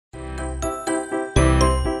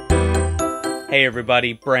Hey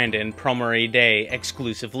everybody, Brandon, Promo Day,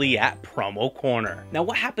 exclusively at PromoCorner. Now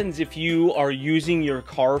what happens if you are using your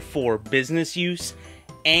car for business use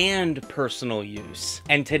and personal use?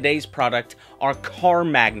 And today's product are car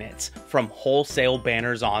magnets from Wholesale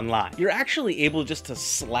Banners Online. You're actually able just to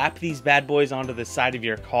slap these bad boys onto the side of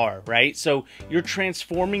your car, right? So you're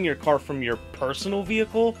transforming your car from your personal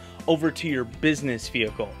vehicle over to your business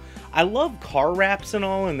vehicle. I love car wraps and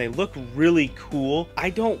all, and they look really cool. I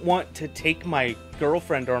don't want to take my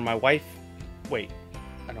girlfriend or my wife, wait,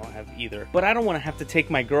 I don't have either, but I don't want to have to take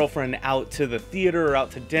my girlfriend out to the theater or out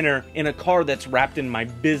to dinner in a car that's wrapped in my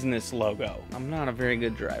business logo. I'm not a very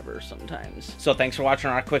good driver sometimes. So thanks for watching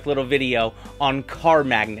our quick little video on car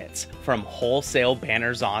magnets from Wholesale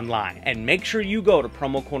Banners Online. And make sure you go to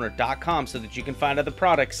PromoCorner.com so that you can find other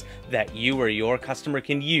products that you or your customer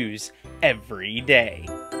can use every day.